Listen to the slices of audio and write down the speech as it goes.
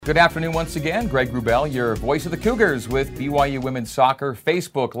Good afternoon once again. Greg Wrubell, your voice of the Cougars with BYU Women's Soccer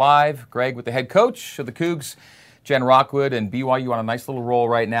Facebook Live. Greg with the head coach of the Cougs, Jen Rockwood, and BYU on a nice little roll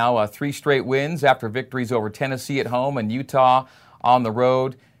right now. 3 straight wins after victories over Tennessee at home and Utah on the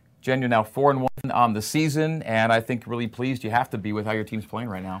road. Jen, you're now 4-1 on the season, and I think really pleased you have to be with how your team's playing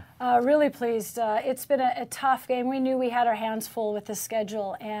right now. Really pleased. It's been a tough game. We knew we had our hands full with the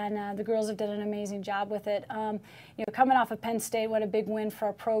schedule, and the girls have done an amazing job with it. Coming off of Penn State, what a big win for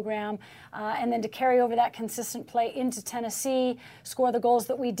our program, and then to carry over that consistent play into Tennessee, score the goals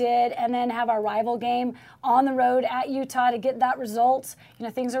that we did, and then have our rival game on the road at Utah to get that result.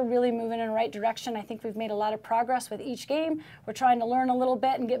 Things are really moving in the right direction. I think we've made a lot of progress with each game. We're trying to learn a little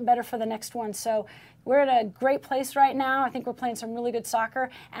bit and get better for the next one. So we're at a great place right now. I think we're playing some really good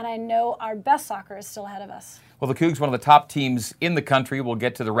soccer, and I know our best soccer is still ahead of us. Well, the Cougs, one of the top teams in the country. We'll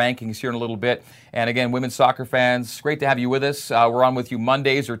get to the rankings here in a little bit. And again, women's soccer fans, great to have you with us. We're on with you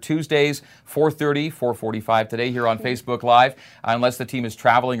Mondays or Tuesdays, 4:30, 4:45 today here on Facebook Live. Unless the team is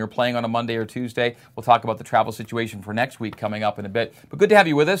traveling or playing on a Monday or Tuesday, we'll talk about the travel situation for next week coming up in a bit. But good to have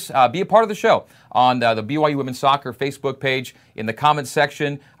you with us. Be a part of the show on the BYU Women's Soccer Facebook page. In the comments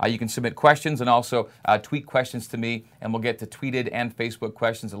section, you can submit questions and also tweet questions to me, and we'll get to tweeted and Facebook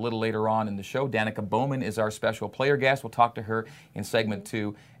questions a little later on in the show. Danica Bowman is our special player guest. We'll talk to her in segment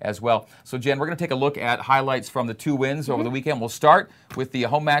 2 as well. So, Jen, we're going to take a look at highlights from the 2 wins over the weekend. We'll start with the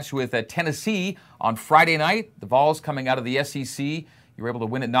home match with Tennessee on Friday night. The Vols coming out of the SEC. You were able to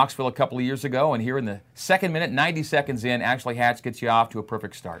win at Knoxville a couple of years ago, and here in the second minute, 90 seconds in, Ashley Hatch gets you off to a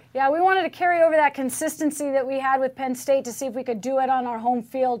perfect start. Yeah, we wanted to carry over that consistency that we had with Penn State to see if we could do it on our home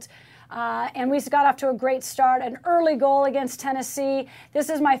field. And we got off to a great start, an early goal against Tennessee. This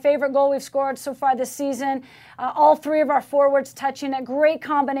is my favorite goal we've scored so far this season. All 3 of our forwards touching it. Great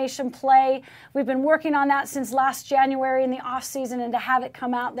combination play. We've been working on that since last January in the offseason, and to have it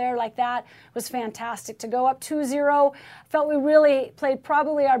come out there like that was fantastic. To go up 2-0, felt we really played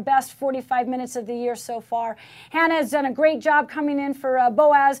probably our best 45 minutes of the year so far. Hannah has done a great job coming in for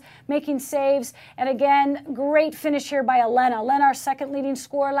Boaz, making saves. And again, great finish here by Elena. Elena, our second leading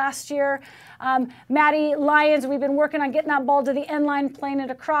scorer last year. Maddie Lyons, we've been working on getting that ball to the end line, playing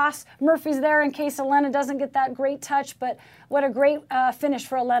it across. Murphy's there in case Elena doesn't get that great touch, but what a great finish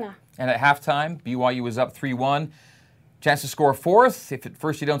for Elena. And at halftime, BYU was up 3-1. Chance to score 4th. If at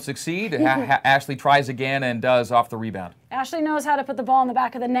first you don't succeed, Ashley tries again and does off the rebound. Ashley knows how to put the ball in the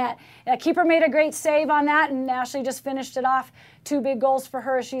back of the net. Keeper made a great save on that, and Ashley just finished it off. 2 big goals for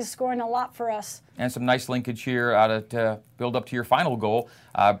her. She's scoring a lot for us. And some nice linkage here to build up to your final goal.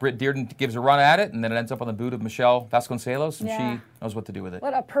 Britt Dearden gives a run at it, and then it ends up on the boot of Michelle Vasconcelos, and she knows what to do with it.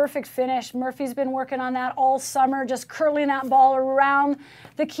 What a perfect finish. Murphy's been working on that all summer, just curling that ball around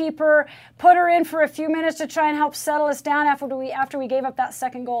the keeper, put her in for a few minutes to try and help settle us down after we gave up that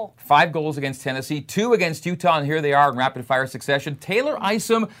second goal. 5 goals against Tennessee, 2 against Utah, and here they are in rapid-fire succession. Taylor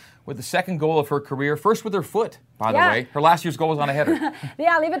Isom with the second goal of her career, first with her foot, by the way. Her last year's goal was on a header.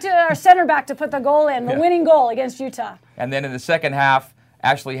 Leave it to our center back to put the goal in, the winning goal against Utah. And then in the second half,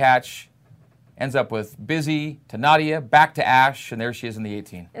 Ashley Hatch ends up with Busy to Nadia, back to Ash, and there she is in the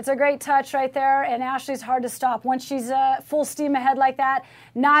 18. It's a great touch right there, and Ashley's hard to stop. Once she's full steam ahead like that,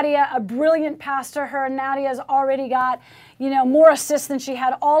 Nadia, a brilliant pass to her. Nadia's already got, more assists than she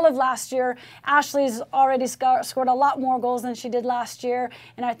had all of last year. Ashley's already scored a lot more goals than she did last year,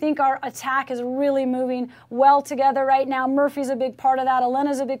 and I think our attack is really moving well together right now. Murphy's a big part of that.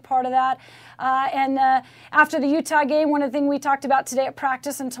 Elena's a big part of that. And after the Utah game, one of the things we talked about today at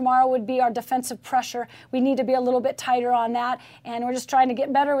practice and tomorrow would be our defensive pressure. We need to be a little bit tighter on that, and we're just trying to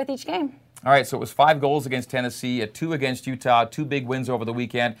get better with each game. All right, so it was 5 goals against Tennessee, 2 against Utah, 2 big wins over the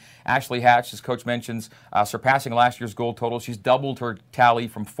weekend. Ashley Hatch, as Coach mentions, surpassing last year's goal total. She's doubled her tally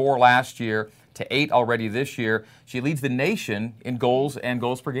from 4 last year to 8 already this year. She leads the nation in goals and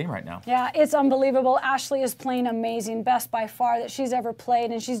goals per game right now. Yeah, it's unbelievable. Ashley is playing amazing, best by far that she's ever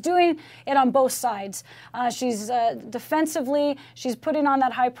played, and she's doing it on both sides. She's defensively, she's putting on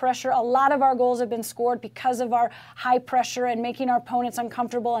that high pressure. A lot of our goals have been scored because of our high pressure and making our opponents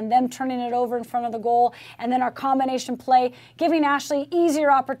uncomfortable and them turning it over in front of the goal. And then our combination play, giving Ashley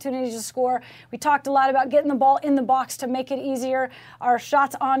easier opportunities to score. We talked a lot about getting the ball in the box to make it easier. Our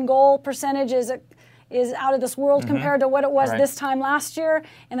shots on goal percentage is is out of this world compared to what it was Right. this time last year,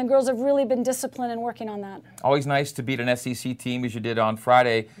 and the girls have really been disciplined and working on that. Always nice to beat an SEC team as you did on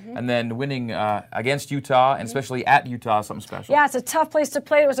Friday, and then winning against Utah, and especially at Utah, something special. Yeah, it's a tough place to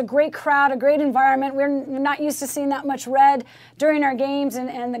play. It was a great crowd, a great environment. We're not used to seeing that much red during our games,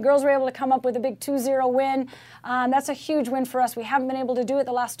 and the girls were able to come up with a big 2-0 win. That's a huge win for us. We haven't been able to do it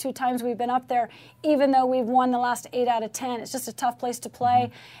the last 2 times we've been up there, even though we've won the last 8 out of 10. It's just a tough place to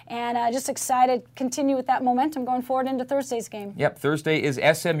play, and just excited to continue with that momentum going forward into Thursday's game. Yep, Thursday is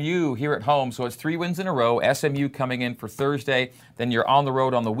SMU here at home, so it's 3 wins in a row. SMU coming in for Thursday. Then you're on the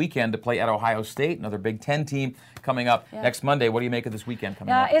road on the weekend to play at Ohio State, another Big Ten team coming up next Monday. What do you make of this weekend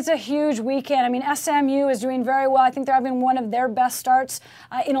coming up? It's a huge weekend. I mean, SMU is doing very well. I think they're having one of their best starts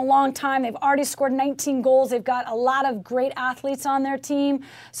in a long time. They've already scored 19 goals. They've got a lot of great athletes on their team.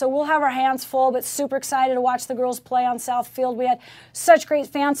 So we'll have our hands full, but super excited to watch the girls play on South Field. We had such great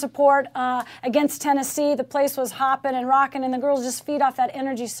fan support against Tennessee. The place was hopping and rocking, and the girls just feed off that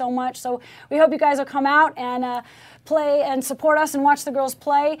energy so much. So we hope you guys will come out and play and support us and watch the girls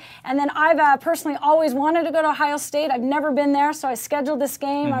play. And then I've personally always wanted to go to Ohio State. I've never been there, so I scheduled this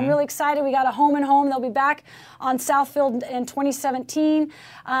game. I'm really excited. We got a home and home. They'll be back on Southfield in 2017.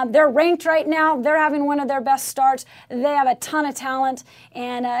 They're ranked right now. They're having one of their best starts. They have a ton of talent,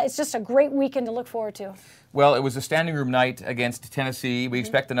 and it's just a great weekend to look forward to. Well, it was a standing room night against Tennessee. We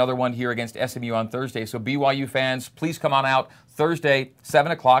expect another one here against SMU on Thursday. So BYU fans, please come on out Thursday,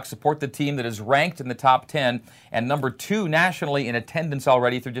 7 o'clock. Support the team that is ranked in the top 10 and number 2 nationally in attendance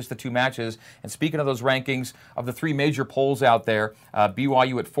already through just the 2 matches. And speaking of those rankings, of the 3 major polls out there,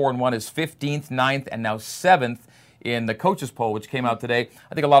 BYU at 4-1 is 15th, 9th, and now 7th. In the coaches poll, which came out today.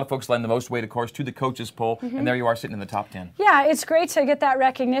 I think a lot of folks lend the most weight, of course, to the coaches poll, and there you are sitting in the top 10. Yeah, it's great to get that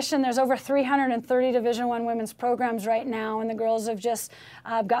recognition. There's over 330 Division I women's programs right now, and the girls have just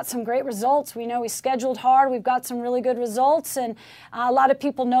got some great results. We know we scheduled hard. We've got some really good results, and a lot of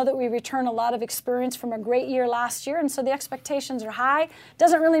people know that we return a lot of experience from a great year last year, and so the expectations are high.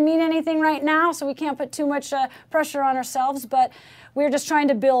 Doesn't really mean anything right now, so we can't put too much pressure on ourselves, but we're just trying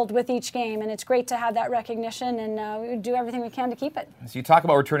to build with each game, and it's great to have that recognition, and we do everything we can to keep it. So you talk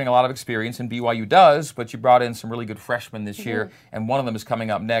about returning a lot of experience, and BYU does, but you brought in some really good freshmen this year, and one of them is coming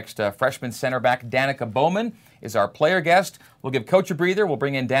up next. Freshman center back Danica Bowman is our player guest. We'll give Coach a breather. We'll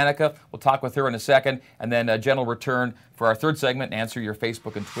bring in Danica. We'll talk with her in a second, and then Jen will return for our third segment and answer your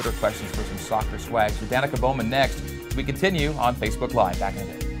Facebook and Twitter questions for some soccer swag. So Danica Bowman next. We continue on Facebook Live. Back in a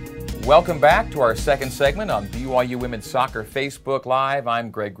bit. Welcome back to our second segment on BYU Women's Soccer Facebook Live.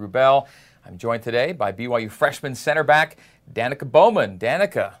 I'm Greg Wrubell. I'm joined today by BYU freshman center back Danica Bowman.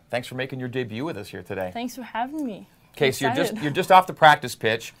 Danica, thanks for making your debut with us here today. Thanks for having me. Okay, so you're just off the practice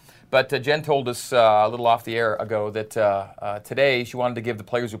pitch, but Jen told us a little off the air ago that today she wanted to give the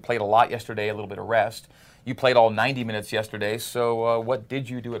players who played a lot yesterday a little bit of rest. You played all 90 minutes yesterday, so what did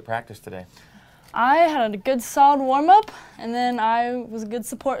you do at practice today? I had a good solid warm-up, and then I was a good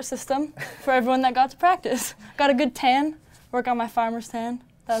support system for everyone that got to practice. Got a good tan, work on my farmer's tan.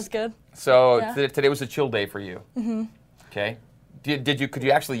 That was good. So today was a chill day for you. Okay. Could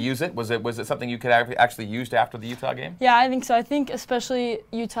you actually use it? Was it something you could actually use after the Utah game? Yeah, I think so. I think especially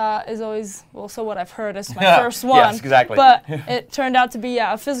Utah is always, well, so what I've heard is my first one. Yes, exactly. But it turned out to be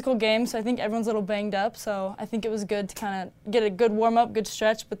a physical game, so I think everyone's a little banged up. So I think it was good to kind of get a good warm-up, good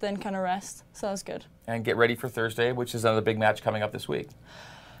stretch, but then kind of rest. So that was good. And get ready for Thursday, which is another big match coming up this week.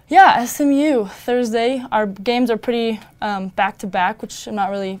 Yeah, SMU, Thursday. Our games are pretty back-to-back, which I'm not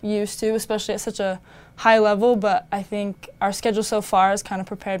really used to, especially at such a high level, but I think our schedule so far has kind of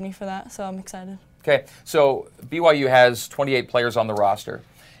prepared me for that, so I'm excited. Okay, so BYU has 28 players on the roster,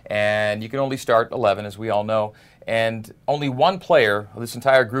 and you can only start 11, as we all know, and only one player of this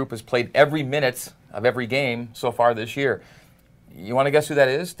entire group has played every minute of every game so far this year. You want to guess who that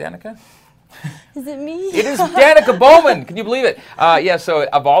is, Danica? Is it me? It is Danica Bowman. Can you believe it? Yeah, so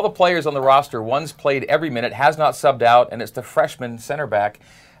of all the players on the roster, one's played every minute, has not subbed out, and it's the freshman center back.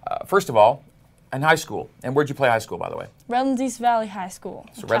 First of all, in high school. And where'd you play high school, by the way? Redlands East Valley High School.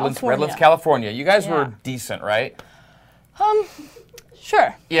 So Redlands, California. You guys Yeah. were decent, right?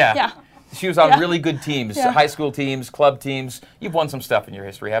 Sure. Yeah. Yeah. She was on really good teams, Yeah. high school teams, club teams. You've won some stuff in your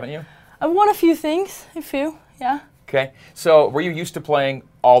history, haven't you? I've won a few things, yeah. Okay. So were you used to playing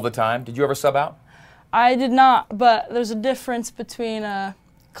all the time? Did you ever sub out? I did not, but there's a difference between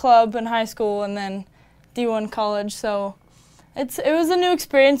club and high school and then D1 college, so it was a new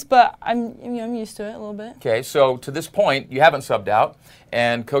experience, but I'm used to it a little bit. Okay, so to this point, you haven't subbed out,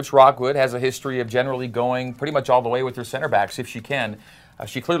 and Coach Rockwood has a history of generally going pretty much all the way with her center backs if she can.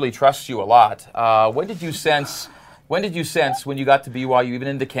 She clearly trusts you a lot. When did you sense When did you sense, when you got to BYU, even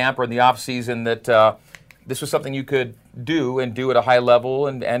into camp or in the off season, that this was something you could do and do at a high level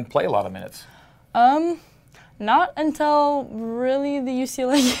and play a lot of minutes? Not until really the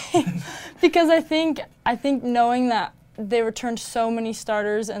UCLA game, because I think knowing that they returned so many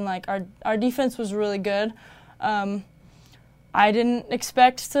starters and like our defense was really good, I didn't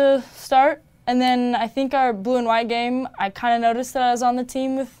expect to start. And then I think our blue and white game, I kind of noticed that I was on the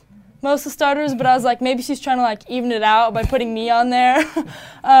team with most of the starters, but I was like, maybe she's trying to like even it out by putting me on there.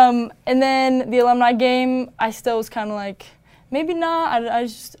 And then the alumni game, I still was kind of like, maybe not. I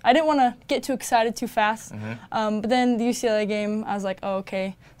didn't want to get too excited too fast. But then the UCLA game, I was like, oh,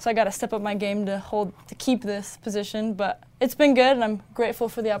 okay. So I got to step up my game to keep this position. But it's been good, and I'm grateful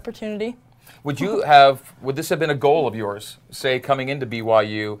for the opportunity. Would this have been a goal of yours, say, coming into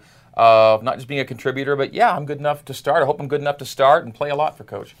BYU, not just being a contributor, but yeah, I'm good enough to start. I hope I'm good enough to start and play a lot for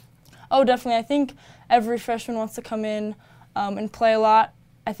Coach? Oh, definitely. I think every freshman wants to come in and play a lot.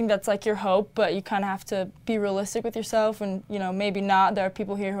 I think that's like your hope, but you kind of have to be realistic with yourself and, maybe not. There are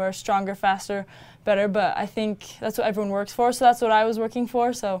people here who are stronger, faster, better, but I think that's what everyone works for, so that's what I was working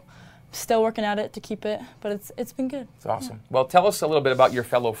for, so still working at it to keep it, but it's been good. It's awesome. Yeah. Well, tell us a little bit about your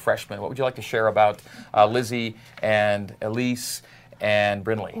fellow freshmen. What would you like to share about Lizzie and Elise and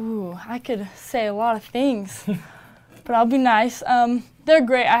Brinley? Ooh, I could say a lot of things, but I'll be nice. They're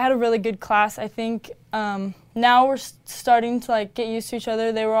great. I had a really good class. I think now we're starting to get used to each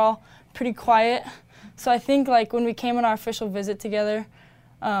other. They were all pretty quiet, so I think when we came on our official visit together,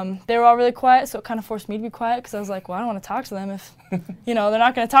 they were all really quiet, so it kind of forced me to be quiet because I was like, well, I don't want to talk to them if, they're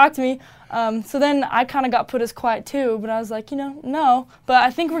not going to talk to me. So then I kind of got put as quiet too, but I was like, no. But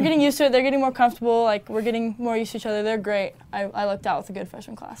I think we're getting used to it. They're getting more comfortable. We're getting more used to each other. They're great. I lucked out with a good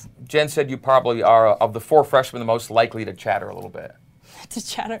freshman class. Jen said you probably are, of the 4 freshmen, the most likely to chatter a little bit. To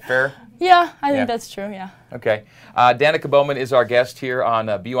chatter. Fair? Yeah, I think that's true, yeah. Okay. Danica Bowman is our guest here on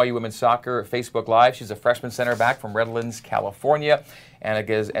BYU Women's Soccer Facebook Live. She's a freshman center back from Redlands, California. And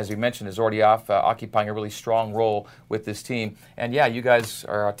as we mentioned, is already occupying a really strong role with this team. And yeah, you guys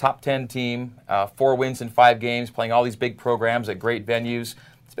are a top 10 team, 4 wins in 5 games, playing all these big programs at great venues.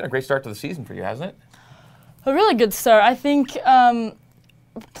 It's been a great start to the season for you, hasn't it? A really good start. I think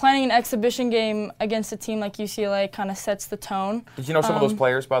planning an exhibition game against a team like UCLA kind of sets the tone. Did you know some of those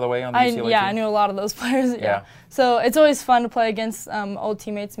players, by the way, on the UCLA team? Yeah, I knew a lot of those players. Yeah. So it's always fun to play against old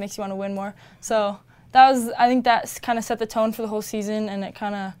teammates. Makes you want to win more. So I think that kind of set the tone for the whole season, and it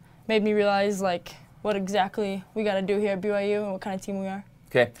kind of made me realize what exactly we got to do here at BYU and what kind of team we are.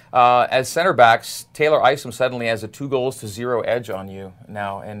 Okay. As center backs, Taylor Isom suddenly has a 2-0 edge on you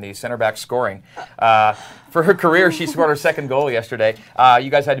now in the center back scoring. For her career, she scored her 2nd goal yesterday. You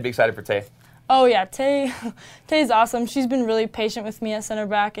guys had to be excited for Tay. Oh yeah, Tay's awesome. She's been really patient with me at center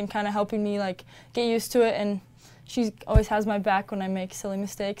back and kind of helping me get used to it, and she always has my back when I make silly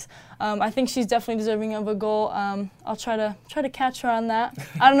mistakes. I think she's definitely deserving of a goal. I'll try to catch her on that.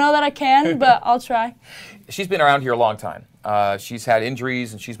 I don't know that I can, but I'll try. She's been around here a long time. She's had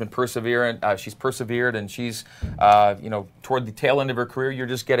injuries, and she's been persevering. She's persevered, and she's, toward the tail end of her career, you're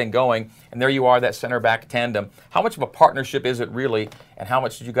just getting going. And there you are, that center-back tandem. How much of a partnership is it really, and how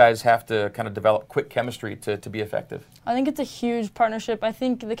much did you guys have to kind of develop quick chemistry to be effective? I think it's a huge partnership. I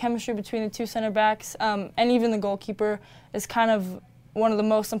think the chemistry between the 2 center backs and even the goalkeeper is kind of one of the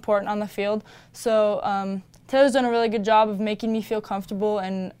most important on the field. So Taylor's done a really good job of making me feel comfortable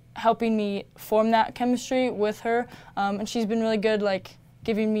and helping me form that chemistry with her, and she's been really good,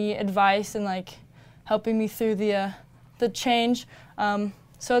 giving me advice and helping me through the change.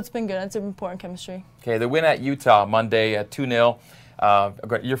 So it's been good. It's an important chemistry. Okay, the win at Utah Monday at 2-0.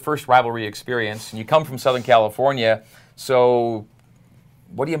 Your first rivalry experience, and you come from Southern California. So,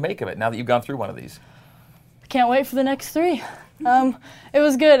 what do you make of it now that you've gone through one of these? Can't wait for the next 3. It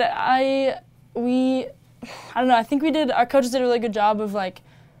was good. I don't know. I think our coaches did a really good job of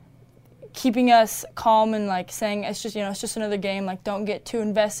keeping us calm and saying it's just another game. Don't get too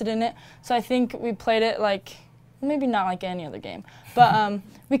invested in it. So I think we played it maybe not like any other game, but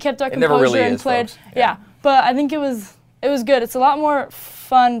we kept our composure and played. Folks. Yeah, but I think it was good. It's a lot more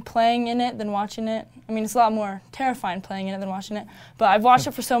fun playing in it than watching it. I mean, it's a lot more terrifying playing in it than watching it. But I've watched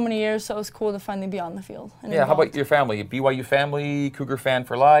it for so many years, so it was cool to finally be on the field. Yeah, how about your family? BYU family, Cougar fan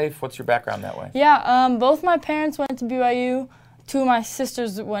for life? What's your background that way? Yeah, both my parents went to BYU. 2 of my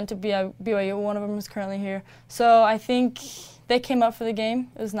sisters went to BYU. One of them is currently here. So I think they came up for the game.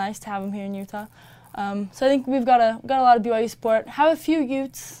 It was nice to have them here in Utah. So I think we've got a lot of BYU support. Have a few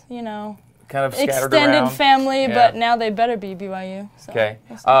Utes, kind of scattered extended around. Family, yeah. But now they better be BYU. So okay.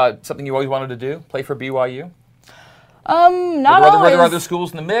 Something you always wanted to do? Play for BYU? Not were always. there other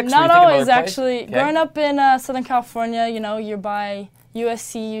schools in the mix? Not Were you thinking always, of other actually. places? Growing up in Southern California, you know, you're by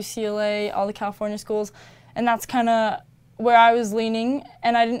USC, UCLA, all the California schools, and that's kind of where I was leaning,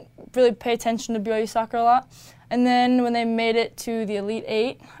 and I didn't really pay attention to BYU soccer a lot. And then when they made it to the Elite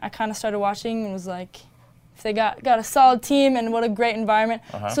Eight, I kind of started watching and was like, if they got a solid team and what a great environment.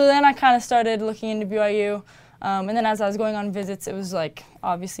 So then I kind of started looking into BYU. And then as I was going on visits, it was like,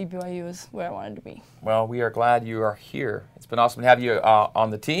 obviously BYU is where I wanted to be. Well, we are glad you are here. It's been awesome to have you on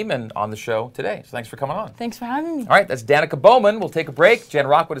the team and on the show today. So thanks for coming on. Thanks for having me. All right, that's Danica Bowman. We'll take a break. Jen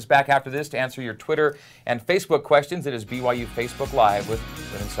Rockwood is back after this to answer your Twitter and Facebook questions. It is BYU Facebook Live with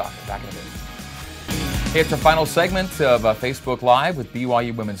Women's Soccer. Back in a bit. Hey, it's our final segment of Facebook Live with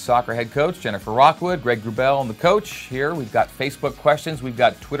BYU Women's Soccer head coach Jennifer Rockwood, Greg Grubel, and the coach here. We've got Facebook questions. We've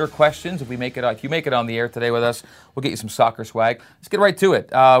got Twitter questions. If you make it on the air today with us, we'll get you some soccer swag. Let's get right to it.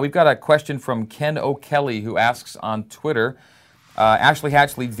 We've got a question from Ken O'Kelly who asks on Twitter. Ashley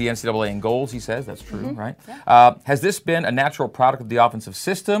Hatch leads the NCAA in goals, he says. That's true, right? Yeah. Has this been a natural product of the offensive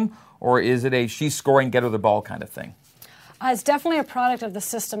system, or is it a she's scoring, get her the ball kind of thing? It's definitely a product of the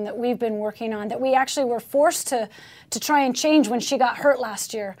system that we've been working on, that we actually were forced to try and change when she got hurt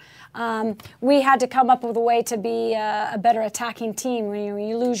last year. We had to come up with a way to be a better attacking team. When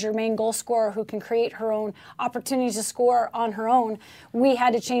you lose your main goal scorer who can create her own opportunities to score on her own, we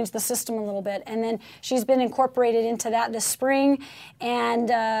had to change the system a little bit. And then she's been incorporated into that this spring, and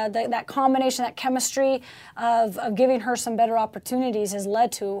that combination, that chemistry of giving her some better opportunities has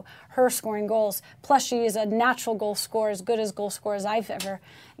led to her scoring goals. Plus, she is a natural goal scorer, as good as goal scorer as I've ever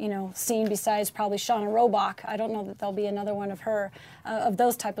seen, besides probably Shauna Robach. I don't know that there'll be another one of her, of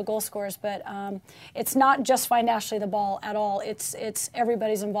those type of goal scorers, but it's not just find Ashley the ball at all. It's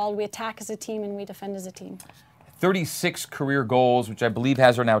everybody's involved. We attack as a team and we defend as a team. 36 career goals, which I believe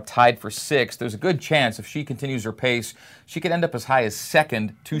has her now tied for 6th. There's a good chance if she continues her pace, she could end up as high as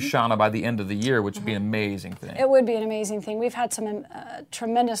 2nd to Shauna by the end of the year, which would be an amazing thing. It would be an amazing thing. We've had some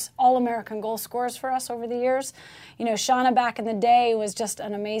tremendous All-American goal scorers for us over the years. Shauna back in the day was just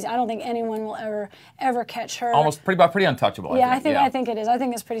an amazing. I don't think anyone will ever catch her. Almost pretty untouchable. Yeah, I think it is. I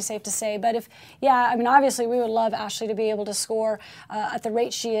think it's pretty safe to say. But obviously we would love Ashley to be able to score at the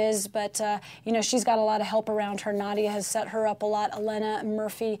rate she is. But she's got a lot of help around her. Nadia has set her up a lot. Elena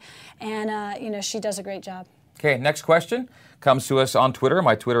Murphy, and she does a great job. Okay, next question comes to us on Twitter,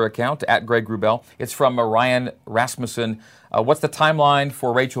 my Twitter account, @GregGrubel. It's from Ryan Rasmussen. What's the timeline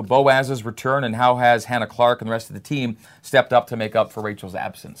for Rachel Boaz's return, and how has Hannah Clark and the rest of the team stepped up to make up for Rachel's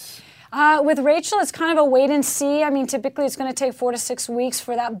absence? With Rachel, it's kind of a wait and see. I mean, typically it's going to take 4 to 6 weeks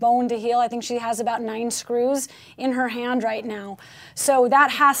for that bone to heal. I think she has about 9 screws in her hand right now. So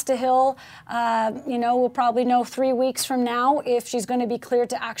that has to heal. We'll probably know 3 weeks from now if she's going to be cleared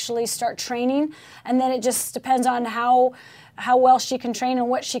to actually start training. And then it just depends on how well she can train and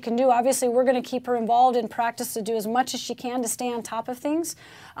what she can do. Obviously, we're going to keep her involved in practice to do as much as she can to stay on top of things.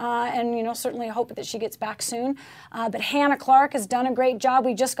 And certainly hope that she gets back soon. But Hannah Clark has done a great job.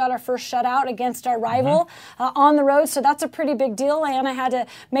 We just got our first shutout against our rival on the road, so that's a pretty big deal. Hannah had to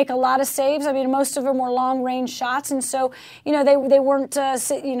make a lot of saves. I mean, most of them were long-range shots, and so they weren't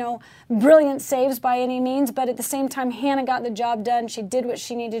brilliant saves by any means. But at the same time, Hannah got the job done. She did what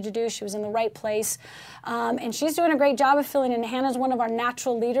she needed to do. She was in the right place, and she's doing a great job of filling in. Hannah's one of our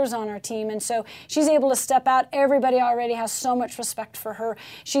natural leaders on our team, and so she's able to step out. Everybody already has so much respect for her.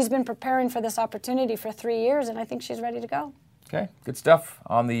 She's been preparing for this opportunity for 3 years, and I think she's ready to go. Okay, good stuff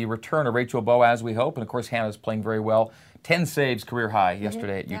on the return of Rachel Boaz, we hope. And, of course, Hannah's playing very well. 10 saves, career high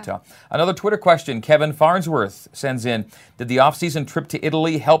yesterday at Utah. Another Twitter question, Kevin Farnsworth sends in, did the off-season trip to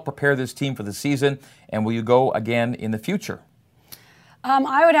Italy help prepare this team for the season, and will you go again in the future?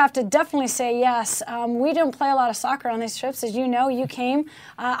 I would have to definitely say yes. We don't play a lot of soccer on these trips. As you know, you came.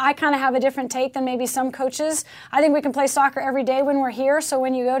 I kind of have a different take than maybe some coaches. I think we can play soccer every day when we're here. So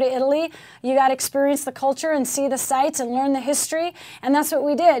when you go to Italy, you got to experience the culture and see the sights and learn the history. And that's what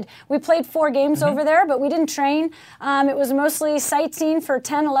we did. We played 4 games over there, but we didn't train. It was mostly sightseeing for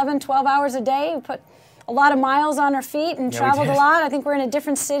 10, 11, 12 hours a day. We put a lot of miles on our feet and traveled a lot. I think we're in a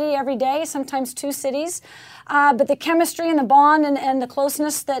different city every day, sometimes 2 cities. But the chemistry and the bond and the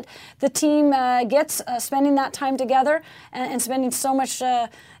closeness that the team gets spending that time together and spending so much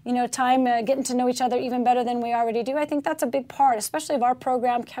time getting to know each other even better than we already do, I think that's a big part, especially of our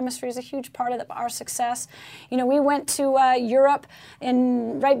program. Chemistry is a huge part of our success. We went to Europe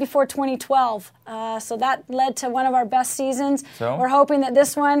right before 2012, so that led to one of our best seasons. So? We're hoping that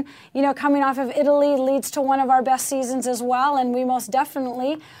this one, coming off of Italy, leads to one of our best seasons as well, and we most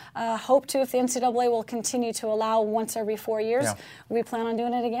definitely hope to, if the NCAA will continue to allow once every 4 years, we plan on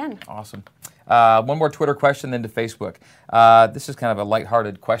doing it again. Awesome. One more Twitter question, then to Facebook. This is kind of a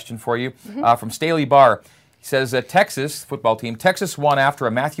lighthearted question for you. From Staley Barr. He says, Texas, football team, Texas won after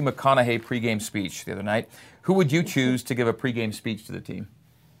a Matthew McConaughey pregame speech the other night. Who would you choose to give a pregame speech to the team?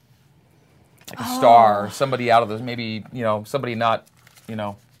 Like a star, somebody out of this, maybe, somebody not,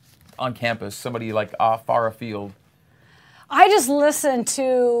 on campus, somebody like far afield. I just listened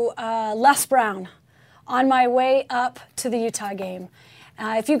to Les Brown on my way up to the Utah game.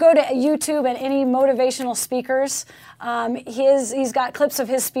 If you go to YouTube and any motivational speakers, he's got clips of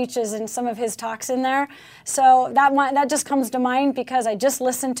his speeches and some of his talks in there. So that just comes to mind because I just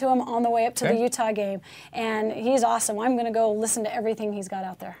listened to him on the way up to the Utah game. And he's awesome. I'm going to go listen to everything he's got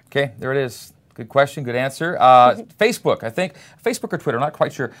out there. Okay, there it is. Good question, good answer. Facebook, I think. Facebook or Twitter, not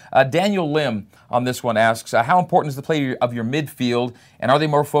quite sure. Daniel Lim on this one asks, how important is the play of your midfield, and are they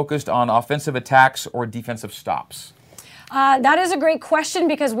more focused on offensive attacks or defensive stops? That is a great question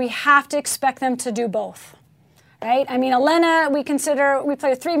because we have to expect them to do both. Right? I mean, Elena, we play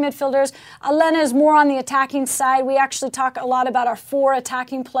with 3 midfielders. Elena is more on the attacking side. We actually talk a lot about our 4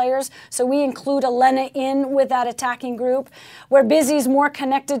 attacking players, so we include Elena in with that attacking group. Where Busy's more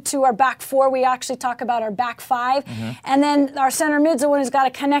connected to our back 4, we actually talk about our back 5. And then our center mid's the one who's got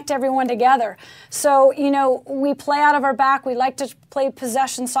to connect everyone together. So, we play out of our back. We like to play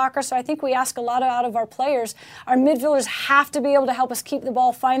possession soccer, so I think we ask a lot out of our players. Our midfielders have to be able to help us keep the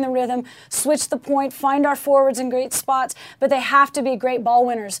ball, find the rhythm, switch the point, find our forwards in great spots, but they have to be great ball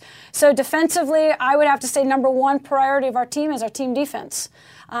winners. So defensively, I would have to say number 1 priority of our team is our team defense.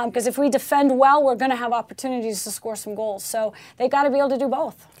 Because if we defend well, we're going to have opportunities to score some goals. So they got to be able to do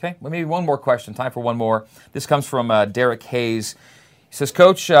both. Okay, well, maybe one more question. Time for one more. This comes from Derek Hayes. He says,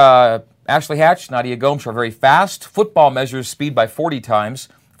 Coach, Ashley Hatch, Nadia Gomes are very fast. Football measures speed by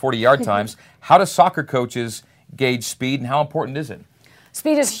 40-yard times. How do soccer coaches gauge speed, and how important is it?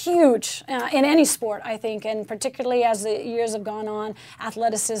 Speed is huge in any sport, I think, and particularly as the years have gone on,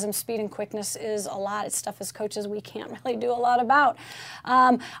 athleticism, speed, and quickness is a lot. It's stuff as coaches we can't really do a lot about.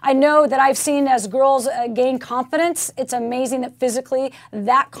 I know that I've seen as girls gain confidence, it's amazing that physically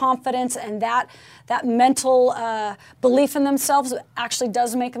that confidence and that mental belief in themselves actually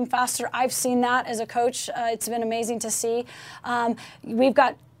does make them faster. I've seen that as a coach. It's been amazing to see. We've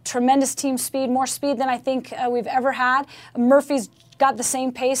got tremendous team speed, more speed than I think we've ever had. Murphy's got the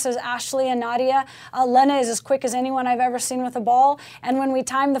same pace as Ashley and Nadia. Lena is as quick as anyone I've ever seen with a ball. And when we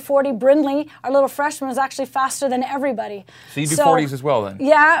timed the 40, Brindley, our little freshman, was actually faster than everybody. So you do 40s as well then?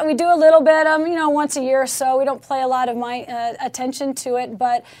 Yeah, we do a little bit, once a year or so. We don't play a lot of my attention to it,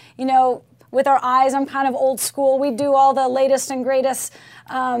 but, with our eyes, I'm kind of old school. We do all the latest and greatest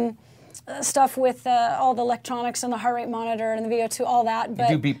stuff with all the electronics and the heart rate monitor and the VO2, all that. But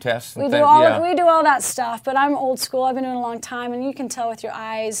you do beep tests. We do all that stuff. But I'm old school. I've been doing it a long time, and you can tell with your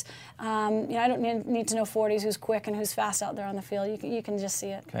eyes. I don't need to know 40s who's quick and who's fast out there on the field. You can just see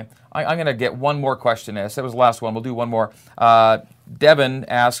it. Okay. I'm going to get one more question asked. That was the last one. We'll do one more. Devin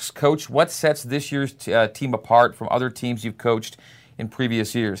asks, Coach, what sets this year's team apart from other teams you've coached in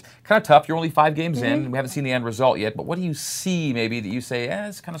previous years? Kind of tough. You're only 5 games in. We haven't seen the end result yet. But what do you see maybe that you say,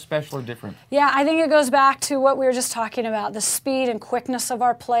 it's kind of special or different? Yeah, I think it goes back to what we were just talking about, the speed and quickness of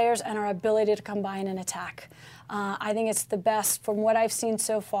our players and our ability to combine and attack. I think it's the best, from what I've seen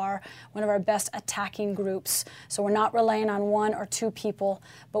so far, one of our best attacking groups. So we're not relying on 1 or 2 people,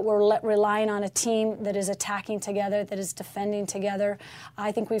 but we're relying on a team that is attacking together, that is defending together.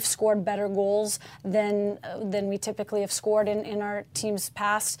 I think we've scored better goals than we typically have scored in our team's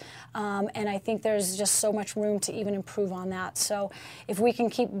past, and I think there's just so much room to even improve on that. So if we can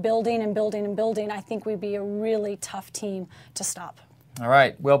keep building and building and building, I think we'd be a really tough team to stop. All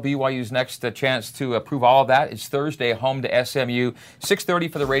right. Well, BYU's next chance to prove all of that is Thursday, home to SMU. 6:30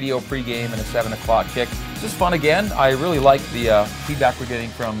 for the radio pregame and a 7 o'clock kick. This is fun again. I really like the feedback we're getting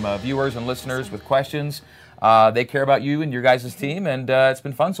from viewers and listeners with questions. They care about you and your guys' team, and it's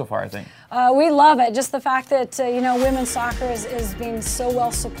been fun so far, I think. We love it. Just the fact that, women's soccer is being so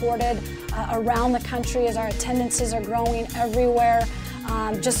well supported around the country as our attendances are growing everywhere.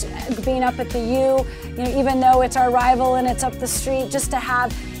 Just being up at the U, even though it's our rival and it's up the street, just to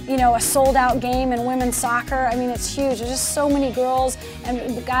have, a sold-out game in women's soccer, it's huge. There's just so many girls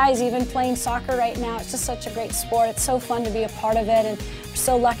and guys even playing soccer right now. It's just such a great sport. It's so fun to be a part of it, and we're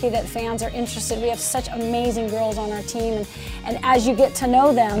so lucky that fans are interested. We have such amazing girls on our team, and as you get to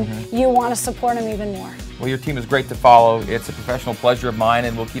know them, you want to support them even more. Well, your team is great to follow. It's a professional pleasure of mine,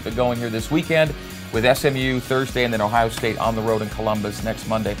 and we'll keep it going here this weekend with SMU Thursday and then Ohio State on the road in Columbus next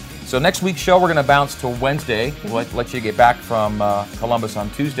Monday. So next week's show, we're going to bounce to Wednesday. We'll let you get back from Columbus on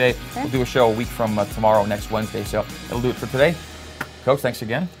Tuesday. Okay. We'll do a show a week from tomorrow, next Wednesday. So that'll do it for today. Coach, thanks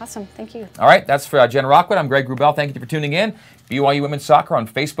again. Awesome. Thank you. All right, that's for Jen Rockwood. I'm Greg Wrubell. Thank you for tuning in. BYU Women's Soccer on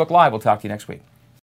Facebook Live. We'll talk to you next week.